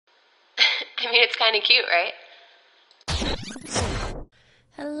I mean, it's kind of cute, right?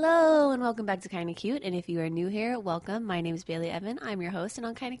 Hello and welcome back to Kinda Cute, and if you are new here, welcome. My name is Bailey Evan. I'm your host, and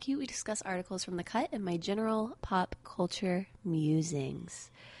on Kinda Cute we discuss articles from The Cut and my general pop culture musings.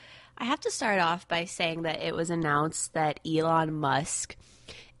 I have to start off by saying that it was announced that Elon Musk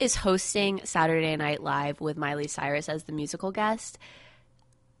is hosting Saturday Night Live with Miley Cyrus as the musical guest.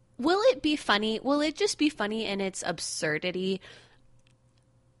 Will it be funny? Will it just be funny in its absurdity?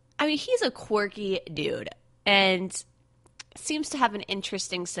 I mean, he's a quirky dude, and seems to have an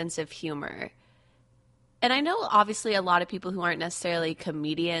interesting sense of humor. And I know obviously a lot of people who aren't necessarily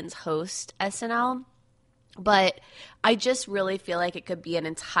comedians host SNL, but I just really feel like it could be an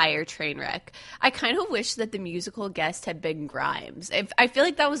entire train wreck. I kind of wish that the musical guest had been Grimes. I feel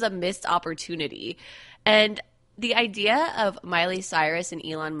like that was a missed opportunity. And the idea of Miley Cyrus and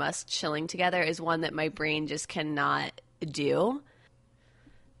Elon Musk chilling together is one that my brain just cannot do.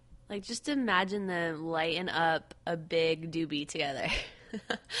 Like, just imagine them lighting up a big doobie together.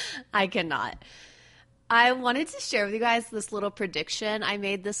 I cannot. I wanted to share with you guys this little prediction I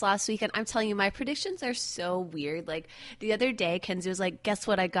made this last week, and I'm telling you, my predictions are so weird. Like, the other day, Kenzie was like, guess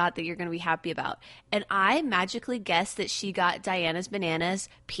what I got that you're going to be happy about? And I magically guessed that she got Diana's Bananas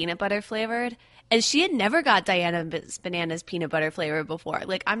peanut butter flavored, and she had never got Diana's Bananas peanut butter flavored before.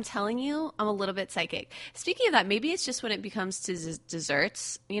 Like, I'm telling you, I'm a little bit psychic. Speaking of that, maybe it's just when it becomes to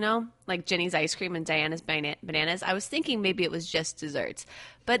desserts, you know, like Jenny's ice cream and Diana's Bananas. I was thinking maybe it was just desserts.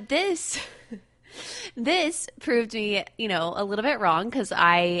 But this proved me, you know, a little bit wrong because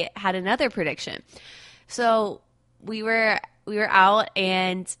I had another prediction. So we were out,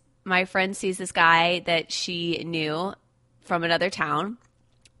 and my friend sees this guy that she knew from another town.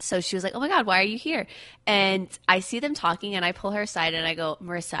 So she was like, oh my God, why are you here? And I see them talking, and I pull her aside and I go,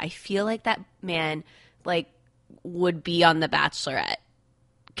 Marissa, I feel like that man like would be on The Bachelorette.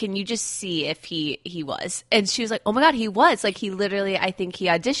 Can you just see if he was? And she was like, oh my God, he was. Like, he literally, I think he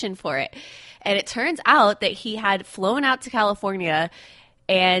auditioned for it. And it turns out that he had flown out to California,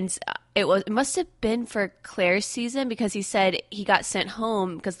 and it must have been for Claire's season, because he said he got sent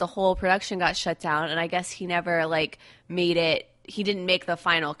home because the whole production got shut down, and I guess he never like made it. He didn't make the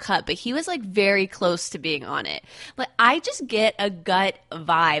final cut, but he was like very close to being on it. Like, I just get a gut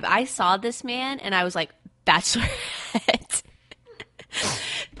vibe. I saw this man and I was like, Bachelorette.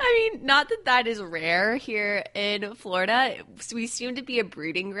 I mean, not that that is rare here in Florida. We seem to be a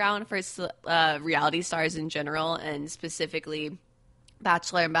breeding ground for reality stars in general, and specifically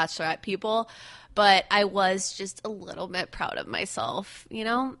Bachelor and Bachelorette people. But I was just a little bit proud of myself. You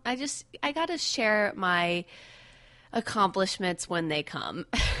know, I got to share my accomplishments when they come.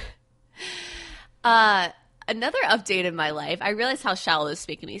 Another update in my life. I realize how shallow this is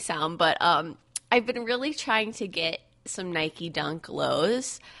making me sound, but I've been really trying to get some Nike Dunk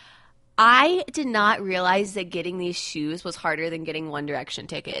Lows. I did not realize that getting these shoes was harder than getting One Direction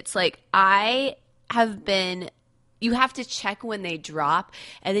tickets. Like, you have to check when they drop,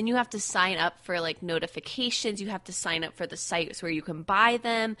 and then you have to sign up for like notifications. You have to sign up for the sites where you can buy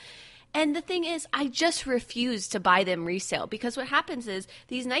them. And the thing is, I just refuse to buy them resale, because what happens is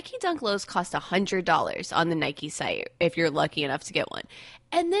these Nike Dunk Lows cost $100 on the Nike site if you're lucky enough to get one.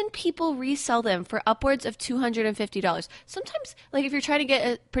 And then people resell them for upwards of $250. Sometimes, like, if you're trying to get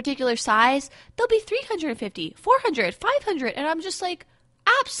a particular size, they'll be $350, $400, $500. And I'm just like,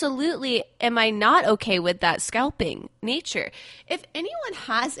 absolutely am I not okay with that scalping nature. If anyone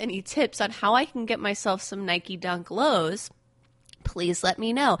has any tips on how I can get myself some Nike Dunk Lows, please let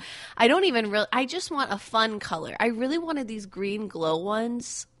me know. I just want a fun color. I really wanted these green glow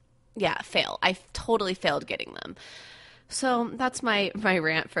ones. Yeah, fail. I totally failed getting them. So that's my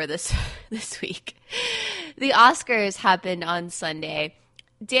rant for this week. The Oscars happened on Sunday.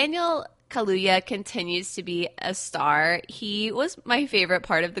 Daniel Kaluuya continues to be a star. He was my favorite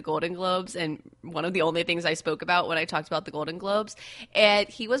part of the Golden Globes, and one of the only things I spoke about when I talked about the Golden Globes. And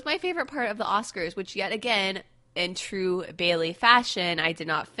he was my favorite part of the Oscars, which yet again, in true Bailey fashion, I did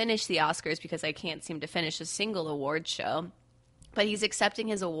not finish the Oscars because I can't seem to finish a single award show. But he's accepting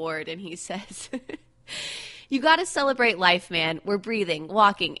his award, and he says, you got to celebrate life, man. We're breathing,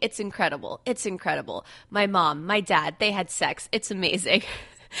 walking. It's incredible. It's incredible. My mom, my dad, they had sex. It's amazing.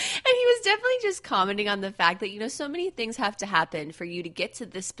 And he was definitely just commenting on the fact that, you know, so many things have to happen for you to get to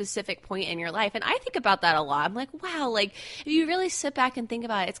this specific point in your life. And I think about that a lot. I'm like, wow, like, if you really sit back and think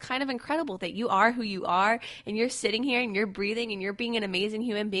about it, it's kind of incredible that you are who you are, and you're sitting here and you're breathing and you're being an amazing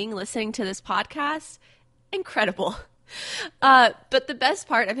human being listening to this podcast. Incredible. But the best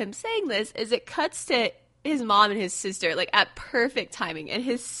part of him saying this is it cuts to his mom and his sister, like, at perfect timing. And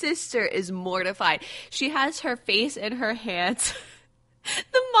his sister is mortified. She has her face in her hands.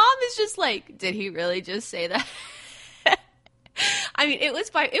 The mom was just like, did he really just say that? I mean,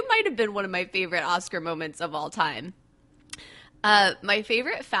 it might have been one of my favorite Oscar moments of all time. My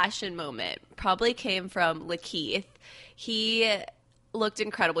favorite fashion moment probably came from Lakeith. He looked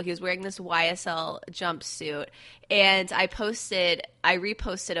incredible. He was wearing this YSL jumpsuit, and I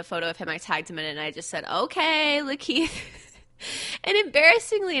reposted a photo of him. I tagged him in it, and I just said, okay, Lakeith. And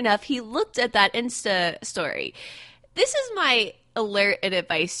embarrassingly enough, he looked at that Insta story. This is my alert and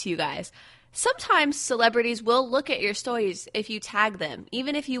advice to you guys. Sometimes celebrities will look at your stories if you tag them,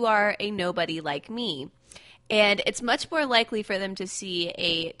 even if you are a nobody like me. And it's much more likely for them to see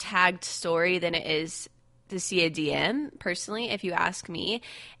a tagged story than it is to see a DM, personally, if you ask me.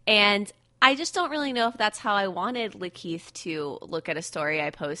 And I just don't really know if that's how I wanted Lakeith to look at a story I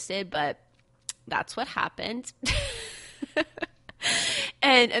posted, but that's what happened.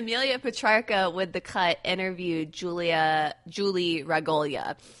 And Amelia Petrarca with The Cut interviewed Julie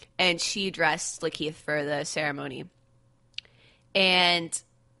Ragolia, and she dressed Lakeith for the ceremony. And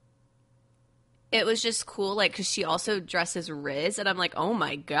it was just cool, like, because she also dresses Riz, and I'm like, oh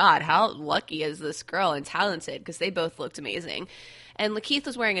my god, how lucky is this girl and talented, because they both looked amazing. And Lakeith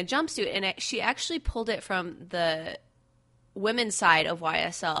was wearing a jumpsuit, and she actually pulled it from the women's side of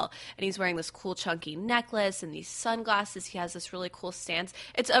YSL, and he's wearing this cool chunky necklace and these sunglasses. He has this really cool stance.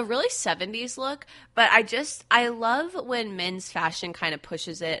 It's a really 70s look, but I love when men's fashion kind of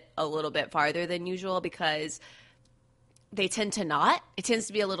pushes it a little bit farther than usual, because they tend to not. It tends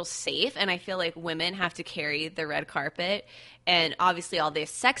to be a little safe, and I feel like women have to carry the red carpet, and obviously all the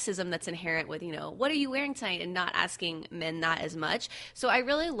sexism that's inherent with, what are you wearing tonight, and not asking men that as much. So I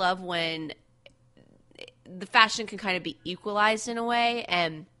really love when the fashion can kind of be equalized in a way,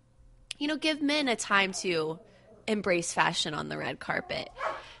 and give men a time to embrace fashion on the red carpet.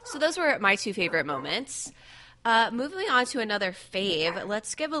 So those were my two favorite moments. Moving on to another fave,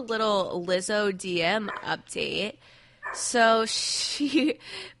 let's give a little Lizzo DM update. So she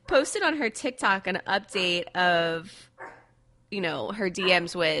posted on her TikTok an update of her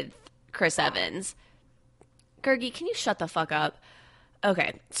DMs with Chris Evans. Gergie, can you shut the fuck up?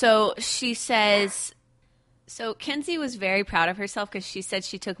 Okay, so she says, so Kenzie was very proud of herself because she said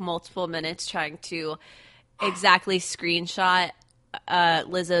she took multiple minutes trying to exactly screenshot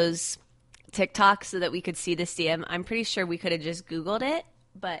Lizzo's TikTok so that we could see this DM. I'm pretty sure we could have just Googled it,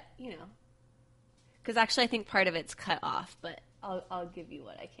 but, because actually I think part of it's cut off, but I'll give you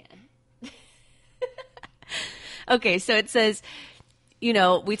what I can. Okay, so it says, we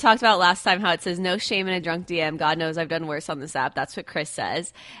talked about last time how it says no shame in a drunk DM. God knows I've done worse on this app. That's what Chris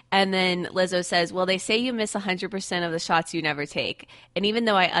says. And then Lizzo says, well, they say you miss 100% of the shots you never take. And even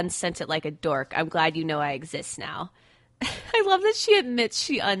though I unsent it like a dork, I'm glad you know I exist now. I love that she admits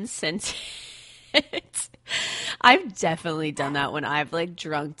she unsent it. I've definitely done that when I've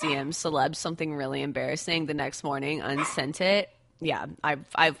drunk DM celebs something really embarrassing the next morning, unsent it. Yeah,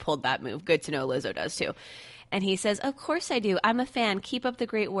 I've pulled that move. Good to know Lizzo does too. And he says, of course I do. I'm a fan. Keep up the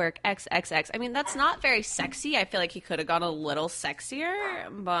great work. XXX. I mean, that's not very sexy. I feel like he could have gone a little sexier,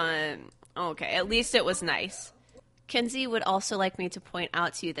 but okay. At least it was nice. Kenzie would also like me to point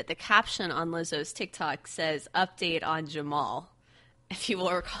out to you that the caption on Lizzo's TikTok says, update on Jamal, if you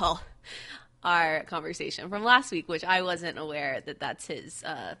will recall our conversation from last week, which I wasn't aware that that's his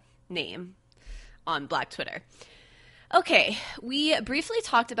name on Black Twitter. Okay, we briefly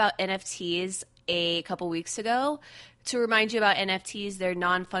talked about NFTs a couple weeks ago. To remind you about NFTs, they're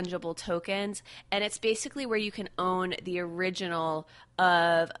non-fungible tokens, and it's basically where you can own the original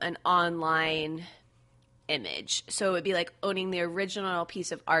of an online image. So it would be like owning the original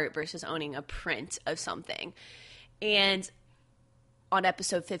piece of art versus owning a print of something. And on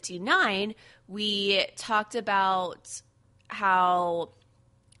episode 59, we talked about how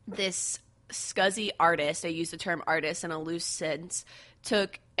this scuzzy artist, I use the term artist in a loose sense,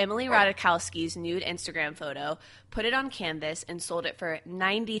 took Emily Ratajkowski's nude Instagram photo, put it on Canvas, and sold it for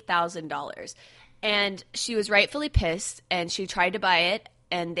 $90,000. And she was rightfully pissed, and she tried to buy it,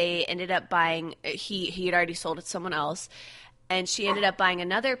 and they ended up buying – he had already sold it to someone else, and she ended up buying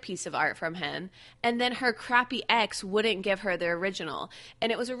another piece of art from him. And then her crappy ex wouldn't give her the original.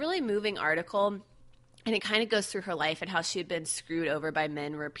 And it was a really moving article, and it kind of goes through her life and how she had been screwed over by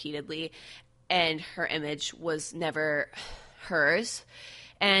men repeatedly, and her image was never hers.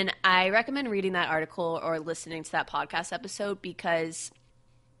 And I recommend reading that article or listening to that podcast episode because,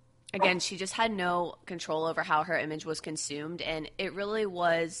 again, she just had no control over how her image was consumed, and it really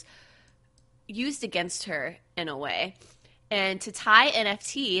was used against her in a way. And to tie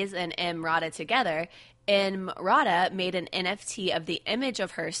NFTs and Emrata together, Emrata made an NFT of the image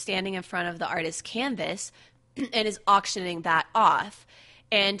of her standing in front of the artist's canvas and is auctioning that off.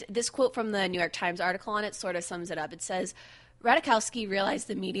 And this quote from the New York Times article on it sort of sums it up. It says, Radikowski realized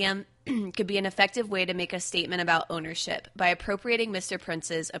the medium could be an effective way to make a statement about ownership by appropriating Mr.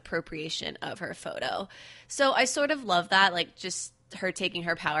 Prince's appropriation of her photo. So I sort of love that, like just her taking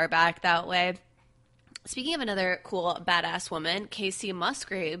her power back that way. Speaking of another cool badass woman, Casey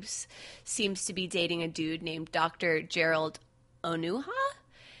Musgraves seems to be dating a dude named Dr. Gerald Onuha.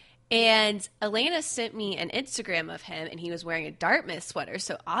 And Elena sent me an Instagram of him, and he was wearing a Dartmouth sweater.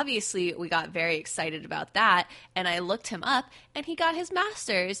 So obviously we got very excited about that. And I looked him up, and he got his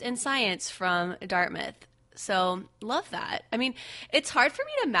master's in science from Dartmouth. So love that. I mean, it's hard for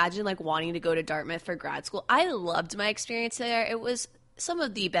me to imagine like wanting to go to Dartmouth for grad school. I loved my experience there. It was some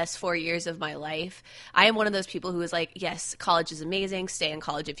of the best 4 years of my life. I am one of those people who is like, yes, college is amazing. Stay in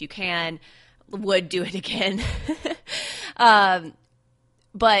college if you can. Would do it again.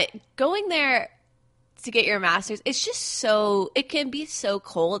 But going there to get your master's, it's just so, it can be so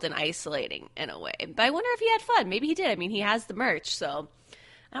cold and isolating in a way. But I wonder if he had fun. Maybe he did. I mean, he has the merch. So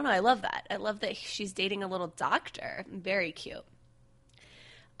I don't know. I love that. I love that she's dating a little doctor. Very cute.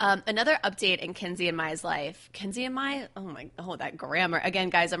 Another update in Kenzie and Mai's life. Kenzie and Mai, that grammar. Again,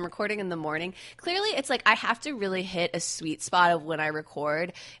 guys, I'm recording in the morning. Clearly, it's like I have to really hit a sweet spot of when I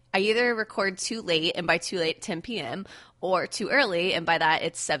record. I either record too late, and by too late, 10 p.m., or too early, and by that,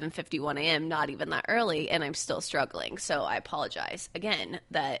 it's 7:51 a.m., not even that early, and I'm still struggling. So I apologize, again,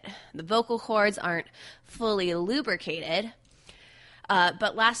 that the vocal cords aren't fully lubricated.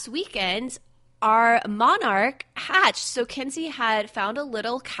 But last weekend, our monarch hatched. So Kenzie had found a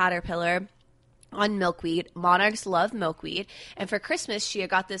little caterpillar on milkweed. Monarchs love milkweed. And for Christmas, she had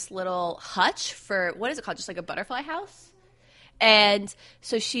got this little hutch for, what is it called? Just like a butterfly house? And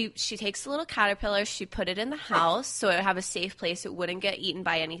so she takes the little caterpillar, she put it in the house so it would have a safe place. It wouldn't get eaten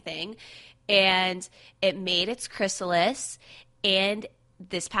by anything. And it made its chrysalis. And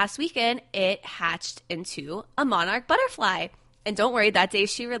this past weekend, it hatched into a monarch butterfly. And don't worry, that day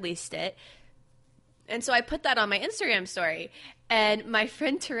she released it. And so I put that on my Instagram story. And my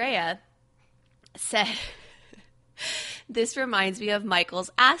friend Terea said, this reminds me of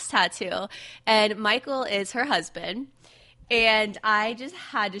Michael's ass tattoo. And Michael is her husband. And I just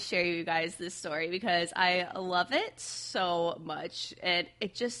had to share you guys this story because I love it so much. And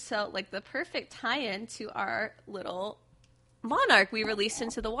it just felt like the perfect tie-in to our little monarch we released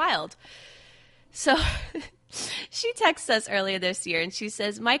into the wild. So she texted us earlier this year and she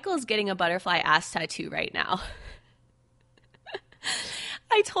says, Michael's getting a butterfly ass tattoo right now.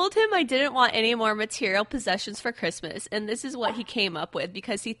 I told him I didn't want any more material possessions for Christmas, and this is what he came up with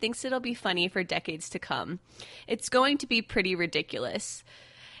because he thinks it'll be funny for decades to come. It's going to be pretty ridiculous.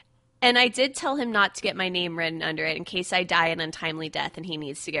 And I did tell him not to get my name written under it in case I die an untimely death and he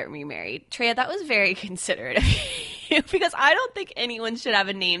needs to get remarried. Treya, that was very considerate of you because I don't think anyone should have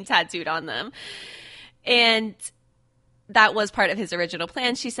a name tattooed on them. And that was part of his original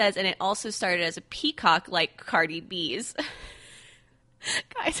plan, she says, and it also started as a peacock like Cardi B's.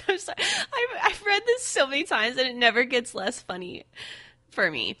 Guys, I'm sorry. I've read this so many times and it never gets less funny for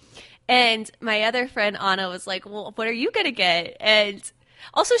me. And my other friend, Anna, was like, well, what are you going to get? And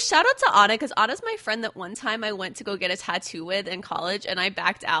also shout out to Anna because Anna's my friend that one time I went to go get a tattoo with in college and I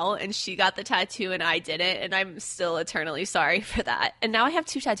backed out and she got the tattoo and I didn't. And I'm still eternally sorry for that. And now I have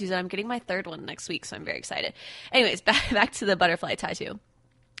 2 tattoos and I'm getting my 3rd one next week. So I'm very excited. Anyways, back to the butterfly tattoo.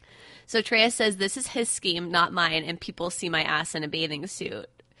 So Treya says, this is his scheme, not mine, and people see my ass in a bathing suit.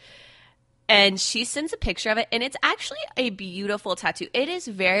 And she sends a picture of it, and it's actually a beautiful tattoo. It is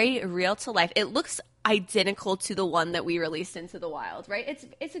very real to life. It looks identical to the one that we released into the wild, right?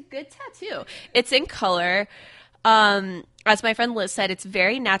 It's a good tattoo. It's in color. As my friend Liz said, it's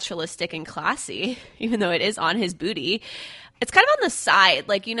very naturalistic and classy, even though it is on his booty. It's kind of on the side,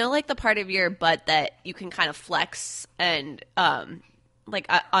 like, you know, like the part of your butt that you can kind of flex and on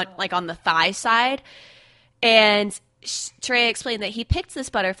the thigh side. And Trey explained that he picked this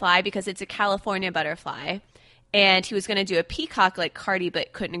butterfly because it's a California butterfly and he was going to do a peacock like Cardi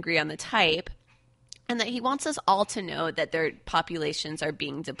but couldn't agree on the type, and that he wants us all to know that their populations are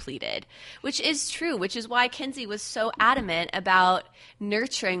being depleted, which is true, which is why Kenzie was so adamant about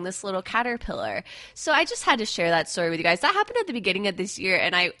nurturing this little caterpillar. So I just had to share that story with you guys. That happened at the beginning of this year,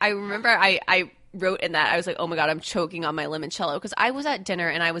 and I remember I wrote in that, I was like, oh my God, I'm choking on my limoncello because I was at dinner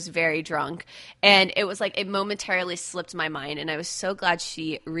and I was very drunk and it was like it momentarily slipped my mind and I was so glad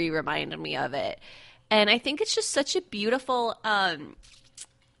she reminded me of it. And I think it's just such a beautiful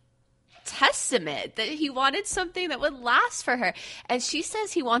testament that he wanted something that would last for her. And she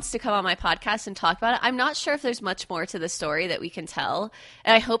says he wants to come on my podcast and talk about it. I'm not sure if there's much more to the story that we can tell.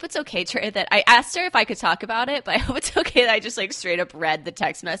 And I hope it's okay that I asked her if I could talk about it, but I hope it's okay that I just like straight up read the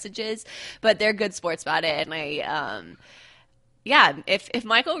text messages. But they're good sports about it. And yeah, if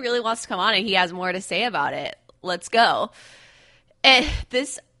Michael really wants to come on and he has more to say about it, let's go. And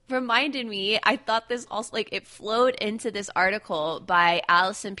this reminded me, I thought this also, like, it flowed into this article by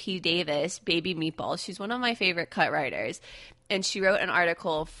Allison P. Davis, Baby Meatballs. She's one of my favorite cut writers. And she wrote an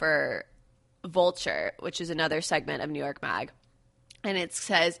article for Vulture, which is another segment of New York Mag. And it's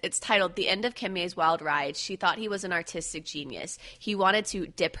titled, "The End of Kimye's Wild Ride. She thought he was an artistic genius. He wanted to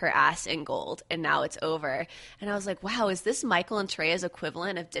dip her ass in gold, and now it's over." And I was like, wow, is this Michael and Treya's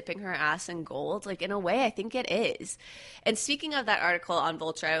equivalent of dipping her ass in gold? Like, in a way, I think it is. And speaking of that article on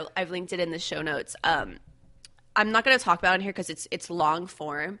Vulture, I've linked it in the show notes. I'm not going to talk about it here because it's long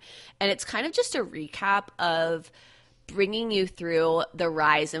form, and it's kind of just a recap of bringing you through the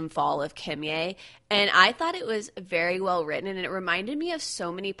rise and fall of Kimye. And I thought it was very well written, and it reminded me of so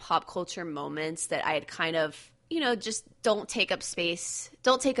many pop culture moments that I had kind of, just don't take up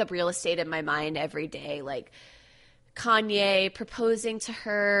real estate in my mind every day. Like Kanye proposing to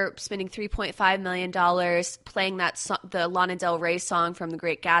her, spending $3.5 million, playing the Lana Del Rey song from The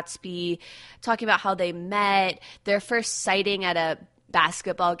Great Gatsby, talking about how they met, their first sighting at a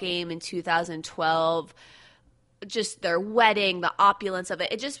basketball game in 2012, just their wedding, the opulence of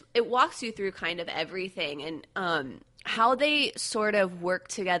it. It walks you through kind of everything, and how they sort of work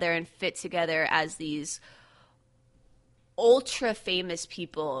together and fit together as these ultra famous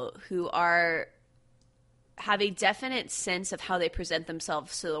people who have a definite sense of how they present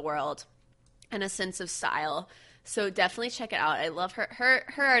themselves to the world and a sense of style. So definitely check it out. I love her.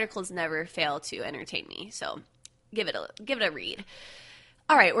 Her articles never fail to entertain me. So give it a read.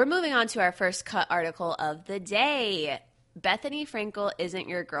 All right, we're moving on to our first cut article of the day. Bethenny Frankel Isn't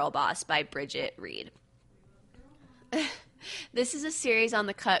Your Girl Boss by Bridget Reed. This is a series on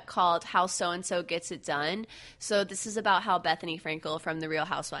the cut called How So-and-So Gets It Done. So this is about how Bethenny Frankel from The Real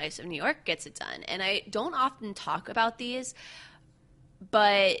Housewives of New York gets it done. And I don't often talk about these,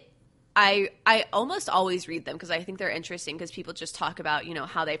 but I almost always read them because I think they're interesting because people just talk about,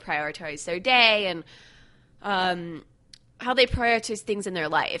 how they prioritize their day and how they prioritize things in their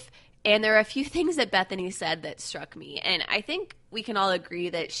life. And there are a few things that Bethenny said that struck me. And I think we can all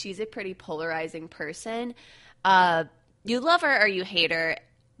agree that she's a pretty polarizing person. You love her or you hate her,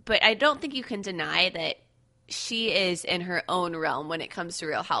 but I don't think you can deny that she is in her own realm when it comes to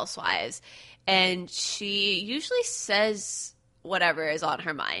Real Housewives. And she usually says whatever is on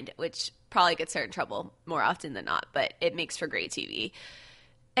her mind, which probably gets her in trouble more often than not, but it makes for great TV.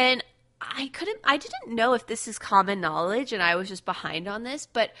 And I didn't know if this is common knowledge and I was just behind on this,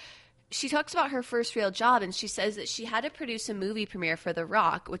 but she talks about her first real job, and she says that she had to produce a movie premiere for The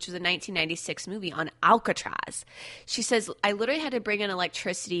Rock, which was a 1996 movie on Alcatraz. She says, "I literally had to bring in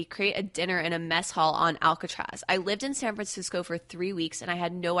electricity, create a dinner in a mess hall on Alcatraz. I lived in San Francisco for 3 weeks, and I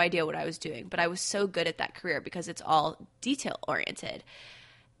had no idea what I was doing, but I was so good at that career because it's all detail-oriented."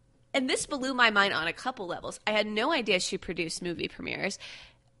 And this blew my mind on a couple levels. I had no idea she produced movie premieres.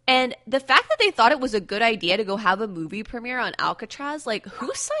 And the fact that they thought it was a good idea to go have a movie premiere on Alcatraz, like,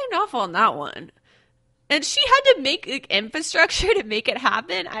 who signed off on that one? And she had to make infrastructure to make it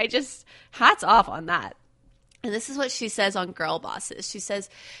happen. Hats off on that. And this is what she says on Girl Bosses. She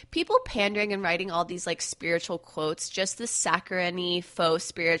says, "People pandering and writing all these like spiritual quotes, just the saccharine, faux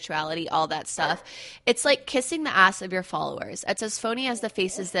spirituality, all that stuff. It's like kissing the ass of your followers. It's as phony as the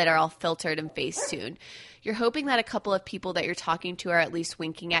faces that are all filtered and Facetune. You're hoping that a couple of people that you're talking to are at least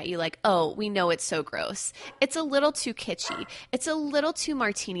winking at you like, oh, we know it's so gross. It's a little too kitschy. It's a little too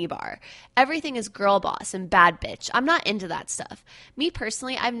martini bar. Everything is girl boss and bad bitch. I'm not into that stuff. Me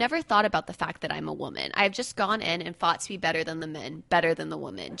personally, I've never thought about the fact that I'm a woman. I've just gone in and fought to be better than the men, better than the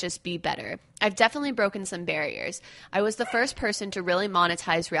woman, just be better. I've definitely broken some barriers. I was the first person to really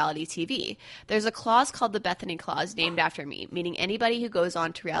monetize reality TV. There's a clause called the Bethenny Clause named after me, meaning anybody who goes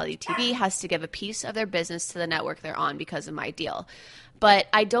on to reality TV has to give a piece of their business to the network they're on because of my deal. But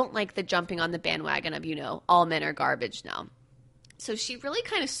I don't like the jumping on the bandwagon of, all men are garbage now." So she really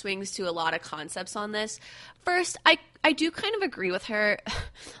kind of swings to a lot of concepts on this. First, I do kind of agree with her.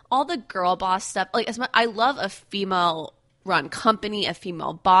 All the girl boss stuff, like I love a female run company, a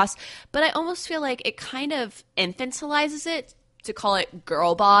female boss, but I almost feel like it kind of infantilizes it to call it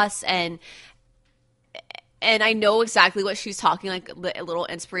girl boss, and I know exactly what she's talking, like little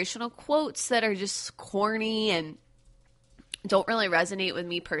inspirational quotes that are just corny and don't really resonate with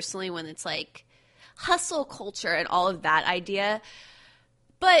me personally when it's like hustle culture and all of that idea.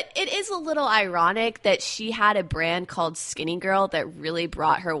 But But it is a little ironic that she had a brand called Skinny Girl that really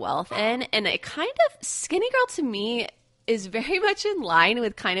brought her wealth in. And it kind of, Skinny Girl to me is very much in line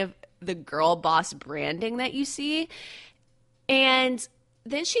with kind of the girl boss branding that you see. And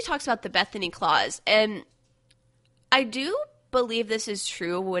then she talks about the Bethany clause. And I do believe this is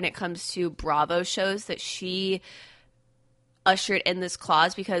true when it comes to Bravo shows, that she ushered in this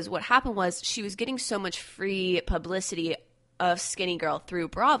clause, because what happened was she was getting so much free publicity of Skinny Girl through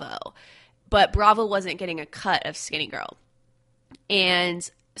Bravo, but Bravo wasn't getting a cut of Skinny Girl. And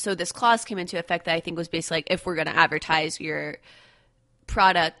so this clause came into effect that I think was basically like, if we're going to advertise your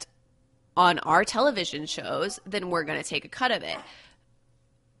product on our television shows, then we're going to take a cut of it.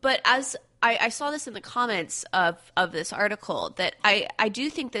 But as I saw this in the comments of this article, that I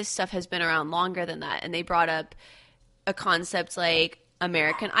do think this stuff has been around longer than that. And they brought up a concept like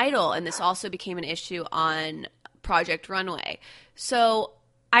American Idol, and this also became an issue on Project Runway. So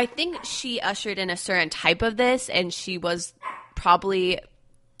I think she ushered in a certain type of this, and she was probably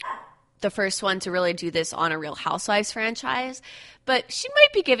the first one to really do this on a Real Housewives franchise, but she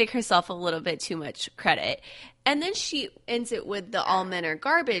might be giving herself a little bit too much credit. And then she ends it with the all men are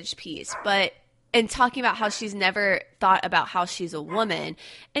garbage piece, and talking about how she's never thought about how she's a woman.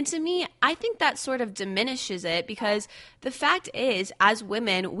 And to me, I think that sort of diminishes it, because the fact is, as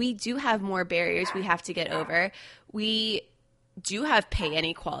women, we do have more barriers we have to get over. We do have pay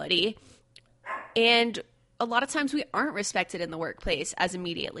inequality. And a lot of times we aren't respected in the workplace as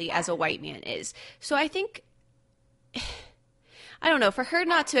immediately as a white man is. So I think, I don't know, for her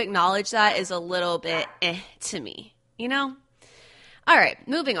not to acknowledge that is a little bit to me, you know? All right,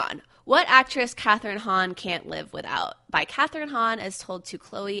 moving on. What actress Kathryn Hahn can't live without? By Kathryn Hahn as told to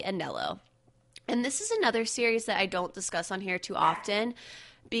Chloe and Nello. And this is another series that I don't discuss on here too often,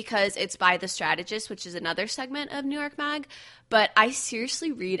 because it's by The Strategist, which is another segment of New York Mag. But I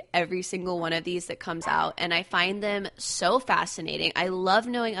seriously read every single one of these that comes out, and I find them so fascinating. I love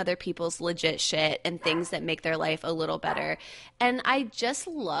knowing other people's legit shit and things that make their life a little better. And I just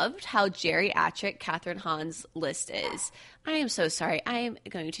loved how geriatric Kathryn Hahn's list is. I am so sorry. I am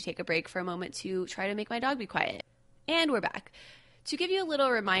going to take a break for a moment to try to make my dog be quiet. And we're back. To give you a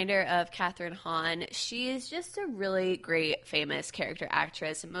little reminder of Kathryn Hahn, she is just a really great, famous character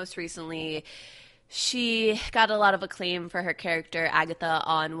actress. And most recently, she got a lot of acclaim for her character Agatha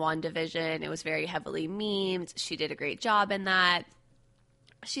on WandaVision. It was very heavily memed. She did a great job in that.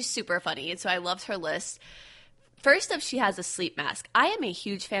 She's super funny, and so I loved her list. First up, she has a sleep mask. I am a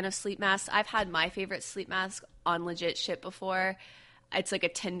huge fan of sleep masks. I've had my favorite sleep mask on legit shit before. It's like a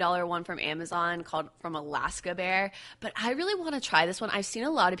 $10 one from Amazon called From Alaska Bear. But I really want to try this one. I've seen a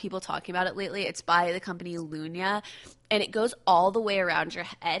lot of people talking about it lately. It's by the company Lunia, and it goes all the way around your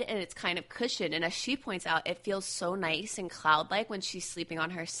head, and it's kind of cushioned. And as she points out, it feels so nice and cloud-like when she's sleeping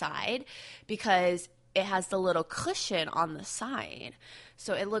on her side, because it has the little cushion on the side.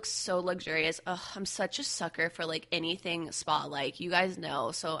 So it looks so luxurious. Ugh, I'm such a sucker for like anything spa-like. You guys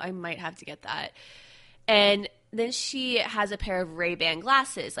know, so I might have to get that. And then she has a pair of Ray-Ban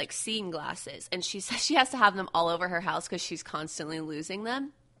glasses, like seeing glasses. And she says she has to have them all over her house because she's constantly losing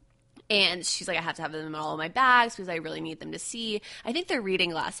them. And she's like, I have to have them in all of my bags because I really need them to see. I think they're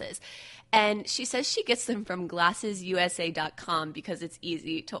reading glasses. And she says she gets them from glassesusa.com because it's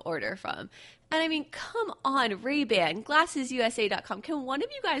easy to order from. And I mean, come on, Ray-Ban, glassesusa.com. Can one of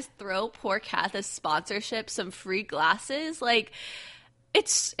you guys throw poor Katha's sponsorship some free glasses? Like,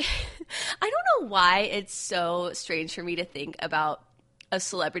 it's, I don't know why it's so strange for me to think about a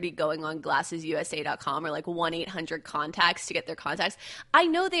celebrity going on glassesusa.com or like 1-800-contacts to get their contacts. I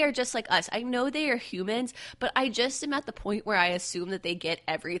know they are just like us. I know they are humans, but I just am at the point where I assume that they get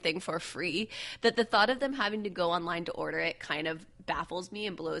everything for free, that the thought of them having to go online to order it kind of baffles me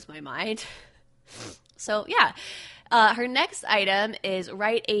and blows my mind. So yeah. Her next item is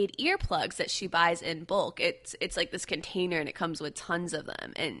Rite Aid earplugs that she buys in bulk. It's like this container and it comes with tons of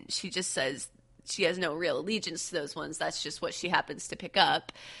them. And she just says she has no real allegiance to those ones. That's just what she happens to pick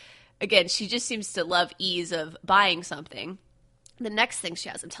up. Again, she just seems to love ease of buying something. The next thing she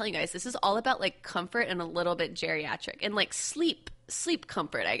has, I'm telling you guys, this is all about like comfort and a little bit geriatric and like sleep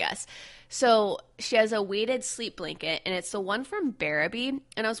comfort, I guess. So she has a weighted sleep blanket, and it's the one from Barabee.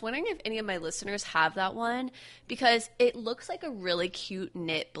 And I was wondering if any of my listeners have that one, because it looks like a really cute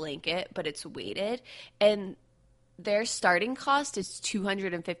knit blanket, but it's weighted. And their starting cost is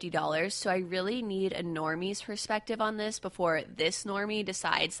 $250. So I really need a normie's perspective on this before this normie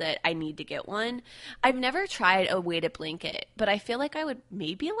decides that I need to get one. I've never tried a weighted blanket, but I feel like I would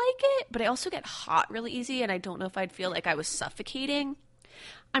maybe like it, but I also get hot really easy, and I don't know if I'd feel like I was suffocating.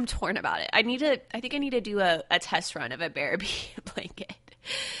 I'm torn about it. I think I need to do a test run of a Barabee blanket.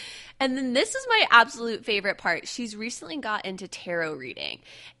 And then this is my absolute favorite part. She's recently got into tarot reading,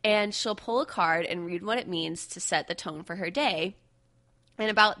 and she'll pull a card and read what it means to set the tone for her day. And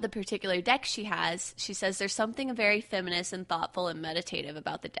about the particular deck she has, she says there's something very feminist and thoughtful and meditative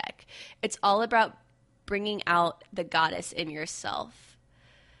about the deck. It's all about bringing out the goddess in yourself.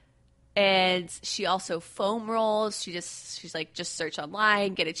 And she also foam rolls. She's like, just search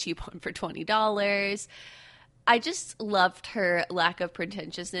online, get a cheap one for $20. I just loved her lack of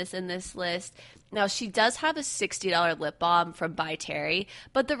pretentiousness in this list. Now, she does have a $60 lip balm from By Terry,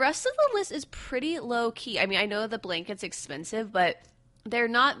 but the rest of the list is pretty low key. I mean, I know the blanket's expensive, but they're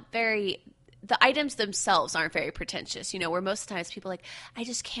not very, the items themselves aren't very pretentious. You know, where most times people are like, I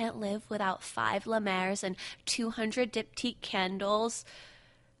just can't live without 5 La Mers and 200 Diptyque candles.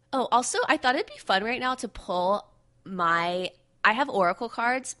 Oh, also, I thought it'd be fun right now to pull I have oracle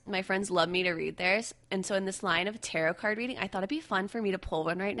cards. My friends love me to read theirs. And so in this line of tarot card reading, I thought it'd be fun for me to pull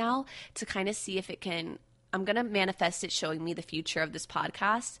one right now to kind of see if it can, I'm going to manifest it showing me the future of this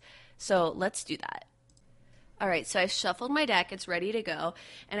podcast. So let's do that. All right, so I've shuffled my deck. It's ready to go.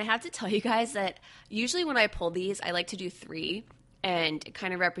 And I have to tell you guys that usually when I pull these, I like to do 3. And it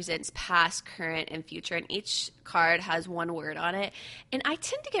kind of represents past, current, and future. And each card has one word on it. And I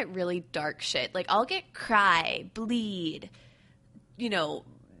tend to get really dark shit. Like I'll get cry, bleed, you know,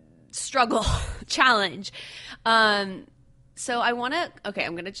 struggle, challenge. So I want to, okay,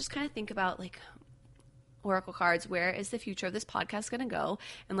 I'm going to just kind of think about like oracle cards. Where is the future of this podcast going to go?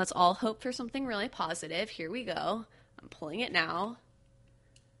 And let's all hope for something really positive. Here we go. I'm pulling it now.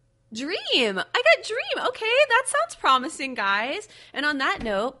 Dream. I got dream. Okay, that sounds promising, guys. And on that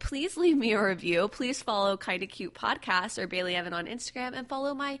note, please leave me a review. Please follow Kinda Cute Podcast or Bailey Evan on Instagram and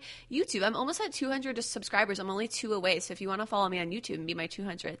follow my YouTube. I'm almost at 200 subscribers. I'm only 2 away. So if you want to follow me on YouTube and be my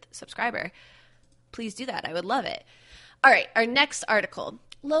 200th subscriber, please do that. I would love it. All right, our next article.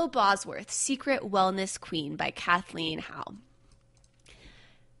 Lo Bosworth, Secret Wellness Queen by Kathleen Howe.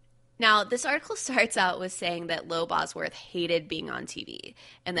 Now, this article starts out with saying that Lo Bosworth hated being on TV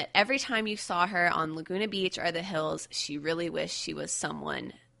and that every time you saw her on Laguna Beach or the hills, she really wished she was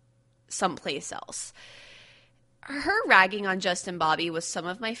someplace else. Her ragging on Justin Bobby was some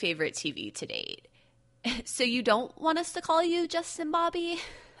of my favorite TV to date. So you don't want us to call you Justin Bobby?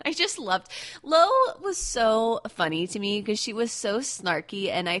 I just loved Lo was so funny to me because she was so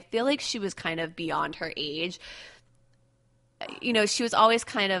snarky, and I feel like she was kind of beyond her age. You know, she was always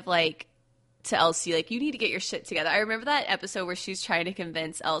kind of like to Elsie, like, you need to get your shit together. I remember that episode where she's trying to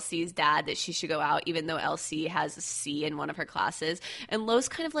convince Elsie's dad that she should go out, even though Elsie has a C in one of her classes. And Lo's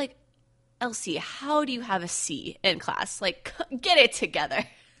kind of like, Elsie, how do you have a C in class? Like, get it together.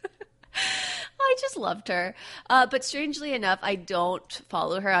 I just loved her. But strangely enough, I don't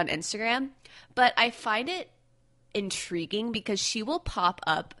follow her on Instagram. But I find it intriguing because she will pop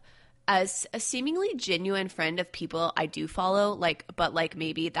up as a seemingly genuine friend of people I do follow, but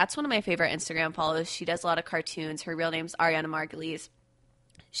maybe that's one of my favorite Instagram follows. She does a lot of cartoons. Her real name's Ariana Margulies.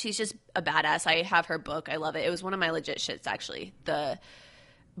 She's just a badass. I have her book. I love it. It was one of my legit shits, actually. But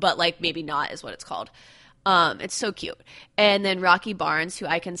maybe not is what it's called. It's so cute. And then Rocky Barnes, who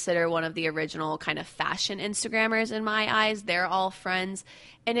I consider one of the original kind of fashion Instagrammers in my eyes. They're all friends.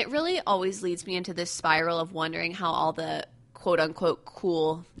 And it really always leads me into this spiral of wondering how all the quote-unquote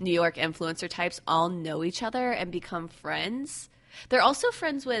cool New York influencer types all know each other and become friends. They're also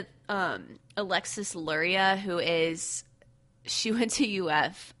friends with Alexis Luria, she went to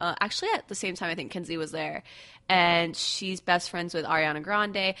UF, actually at the same time I think Kenzie was there, and she's best friends with Ariana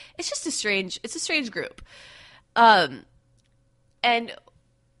Grande. It's just a strange group. And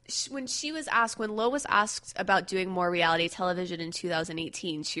when Lo was asked about doing more reality television in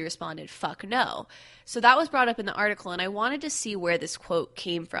 2018, she responded, "Fuck no." So that was brought up in the article, and I wanted to see where this quote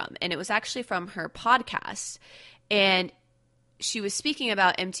came from. And it was actually from her podcast. And she was speaking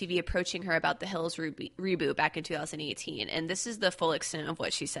about MTV approaching her about the Hills reboot back in 2018. And this is the full extent of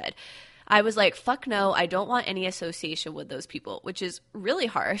what she said. I was like, fuck no, I don't want any association with those people, which is really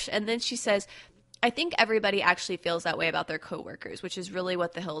harsh. And then she says, I think everybody actually feels that way about their coworkers, which is really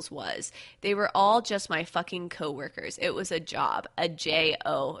what the Hills was. They were all just my fucking coworkers. It was a job, a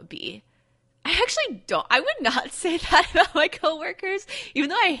J-O-B. I would not say that about my coworkers. Even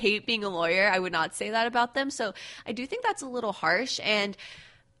though I hate being a lawyer, I would not say that about them. So I do think that's a little harsh and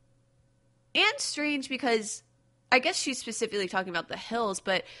strange because I guess she's specifically talking about the Hills,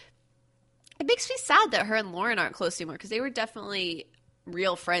 but it makes me sad that her and Lauren aren't close anymore because they were definitely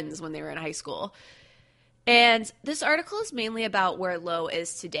real friends when they were in high school. And this article is mainly about where Lo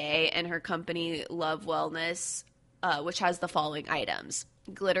is today and her company Love Wellness, which has the following items.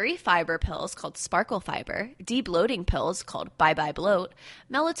 glittery fiber pills called Sparkle Fiber, de-bloating pills called Bye Bye Bloat,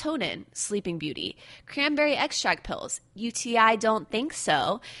 melatonin, Sleeping Beauty, cranberry extract pills, UTI Don't Think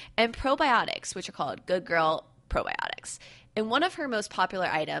So, and probiotics, which are called Good Girl Probiotics. And one of her most popular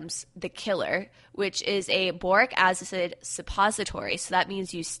items, the Killer, which is a boric acid suppository. So that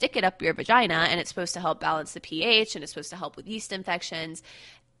means you stick it up your vagina and it's supposed to help balance the pH and it's supposed to help with yeast infections.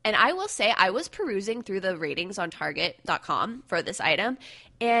 And I will say, I was perusing through the ratings on Target.com for this item,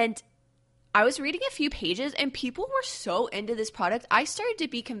 and I was reading a few pages, and people were so into this product, I started to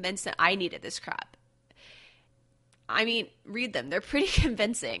be convinced that I needed this crap. I mean, read them. They're pretty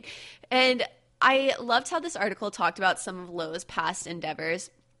convincing. And I loved how this article talked about some of Lo's past endeavors.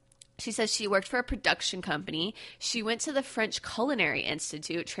 She says she worked for a production company. She went to the French Culinary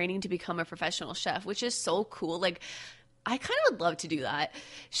Institute training to become a professional chef, which is so cool. Like, I kind of would love to do that.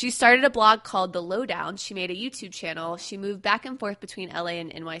 She started a blog called The Lowdown. She made a YouTube channel. She moved back and forth between LA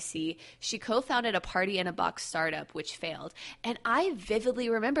and NYC. She co-founded a Party in a Box startup, which failed. And I vividly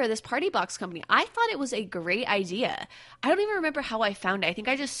remember this Party Box company. I thought it was a great idea. I don't even remember how I found it. I think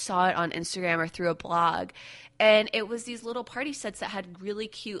I just saw it on Instagram or through a blog. And it was these little party sets that had really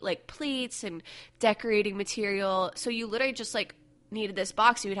cute like plates and decorating material. So you literally just like needed this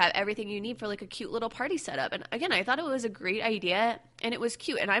box, you would have everything you need for like a cute little party setup. And again, I thought it was a great idea and it was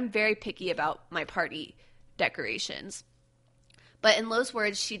cute. And I'm very picky about my party decorations. But in Lo's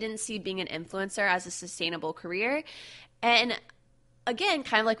words, she didn't see being an influencer as a sustainable career. And again,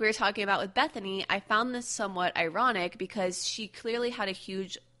 kind of like we were talking about with Bethany, I found this somewhat ironic because she clearly had a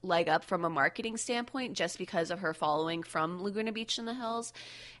huge leg up from a marketing standpoint just because of her following from Laguna Beach in the Hills.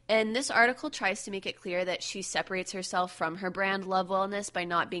 And this article tries to make it clear that she separates herself from her brand Love Wellness by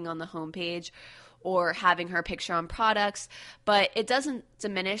not being on the homepage or having her picture on products, but it doesn't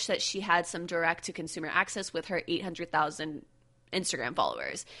diminish that she had some direct-to-consumer access with her 800,000 Instagram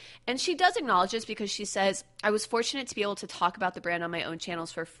followers. And she does acknowledge this because she says, I was fortunate to be able to talk about the brand on my own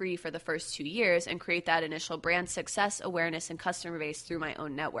channels for free for the first 2 years and create that initial brand success, awareness, and customer base through my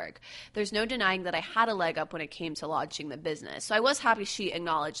own network. There's no denying that I had a leg up when it came to launching the business. So I was happy she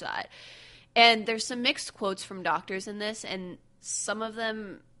acknowledged that. And there's some mixed quotes from doctors in this, and some of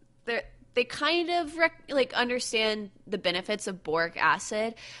them, they kind of understand the benefits of boric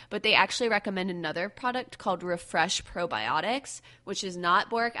acid, but they actually recommend another product called Refresh Probiotics, which is not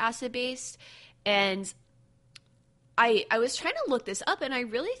boric acid based. And I was trying to look this up, and I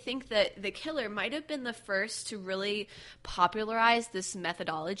really think that the Killer might have been the first to really popularize this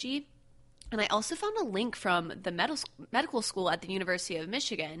methodology. And I also found a link from the medical school at the University of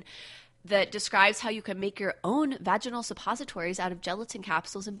Michigan that describes how you can make your own vaginal suppositories out of gelatin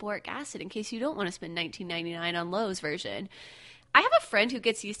capsules and boric acid in case you don't want to spend $19.99 on Lowe's version. I have a friend who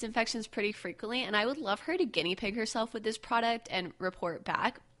gets yeast infections pretty frequently, and I would love her to guinea pig herself with this product and report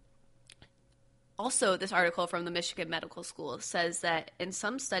back. Also, this article from the Michigan Medical School says that in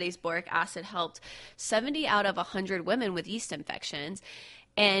some studies, boric acid helped 70 out of 100 women with yeast infections.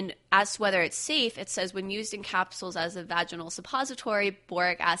 And as to whether it's safe, it says when used in capsules as a vaginal suppository,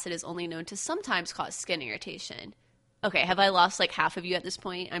 boric acid is only known to sometimes cause skin irritation. Okay, have I lost like half of you at this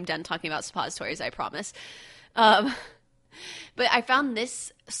point? I'm done talking about suppositories, I promise. But I found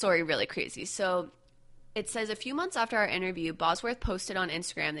this story really crazy. So it says a few months after our interview, Bosworth posted on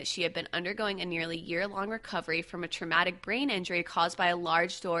Instagram that she had been undergoing a nearly year-long recovery from a traumatic brain injury caused by a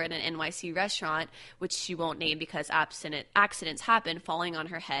large door in an NYC restaurant, which she won't name because accidents happened, falling on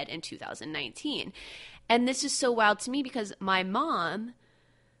her head in 2019. And this is so wild to me because my mom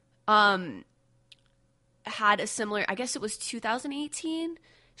had a similar, I guess it was 2018.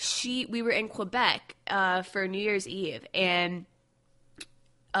 We were in Quebec for New Year's Eve, and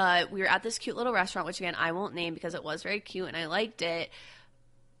we were at this cute little restaurant, which again, I won't name because it was very cute and I liked it.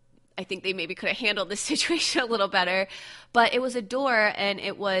 I think they maybe could have handled this situation a little better, but it was a door and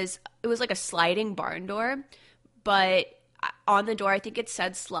it was like a sliding barn door, but on the door, I think it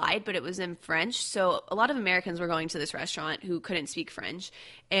said slide, but it was in French. So a lot of Americans were going to this restaurant who couldn't speak French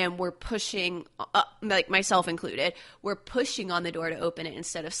and were pushing, like myself included, were pushing on the door to open it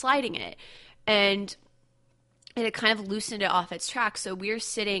instead of sliding it. And it kind of loosened it off its track. So we're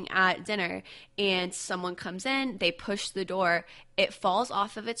sitting at dinner and someone comes in, they push the door, it falls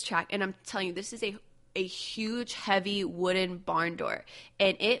off of its track. And I'm telling you, this is a huge, heavy wooden barn door.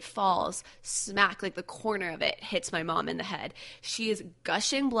 And it falls smack, like the corner of it hits my mom in the head. She is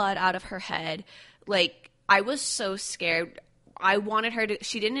gushing blood out of her head. Like, I was so scared. I wanted her to,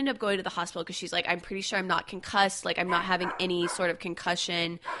 she didn't end up going to the hospital because she's like, I'm pretty sure I'm not concussed. Like, I'm not having any sort of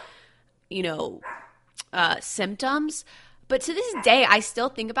concussion, symptoms. But to this day, I still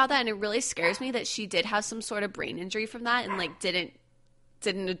think about that, and it really scares me that she did have some sort of brain injury from that and like didn't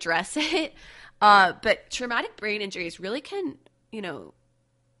didn't address it. But traumatic brain injuries really can,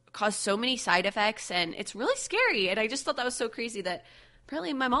 cause so many side effects, and it's really scary. And I just thought that was so crazy that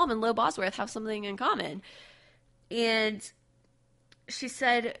apparently my mom and Lo Bosworth have something in common. And she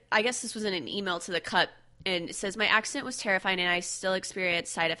said, I guess this was in an email to The Cut, and it says, my accident was terrifying and I still experience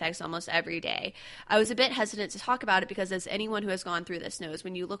side effects almost every day. I was a bit hesitant to talk about it because, as anyone who has gone through this knows,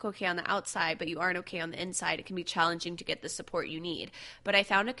 when you look okay on the outside but you aren't okay on the inside, it can be challenging to get the support you need. But I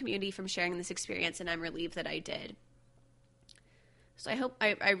found a community from sharing this experience, and I'm relieved that I did. So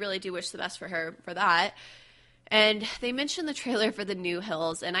I really do wish the best for her for that. And they mentioned the trailer for the new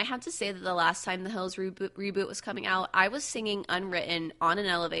Hills, and I have to say that the last time the Hills reboot was coming out, I was singing Unwritten on an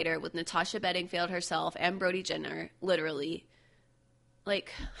elevator with Natasha Bedingfield herself and Brody Jenner, literally. Like,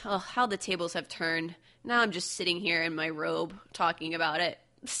 oh, how the tables have turned. Now I'm just sitting here in my robe talking about it.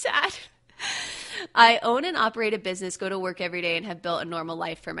 Sad. I own and operate a business, go to work every day, and have built a normal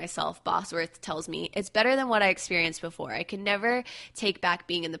life for myself, Bosworth tells me. It's better than what I experienced before. I can never take back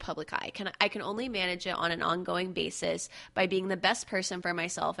being in the public eye. I can only manage it on an ongoing basis by being the best person for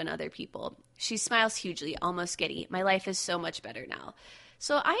myself and other people. She smiles hugely, almost giddy. My life is so much better now.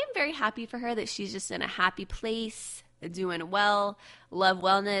 So I am very happy for her that she's just in a happy place, doing well, love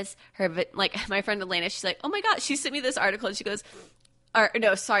wellness. Like my friend Elena, she's like, oh my God, she sent me this article, and she goes,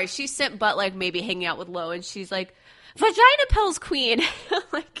 she sent Butt like maybe hanging out with Lo, and she's like, vagina pills queen.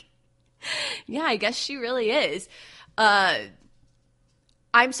 Like, yeah, I guess she really is. I'm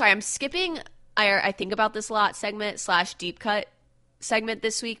sorry, I'm skipping I think about this a lot segment / deep cut segment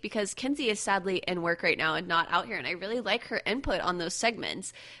this week because Kenzie is sadly in work right now and not out here, and I really like her input on those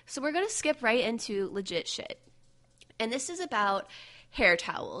segments. So we're going to skip right into legit shit. And this is about hair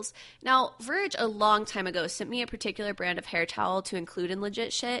towels. Now, Verge a long time ago sent me a particular brand of hair towel to include in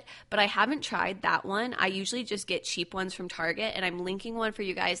legit shit, but I haven't tried that one. I usually just get cheap ones from Target, and I'm linking one for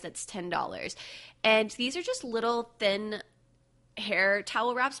you guys that's $10. And these are just little thin hair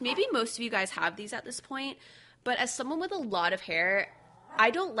towel wraps. Maybe most of you guys have these at this point, but as someone with a lot of hair, I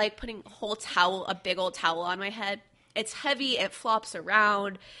don't like putting a big old towel on my head. It's heavy, it flops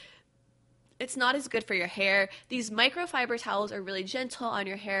around. It's not as good for your hair. These microfiber towels are really gentle on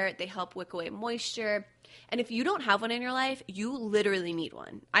your hair. They help wick away moisture. And if you don't have one in your life, you literally need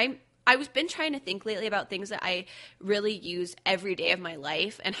one. I've been trying to think lately about things that I really use every day of my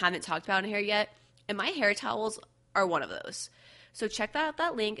life and haven't talked about in here yet. And my hair towels are one of those. So check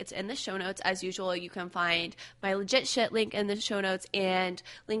that link. It's in the show notes. As usual, you can find my legit shit link in the show notes and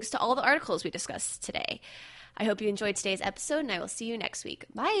links to all the articles we discussed today. I hope you enjoyed today's episode, and I will see you next week.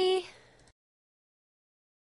 Bye!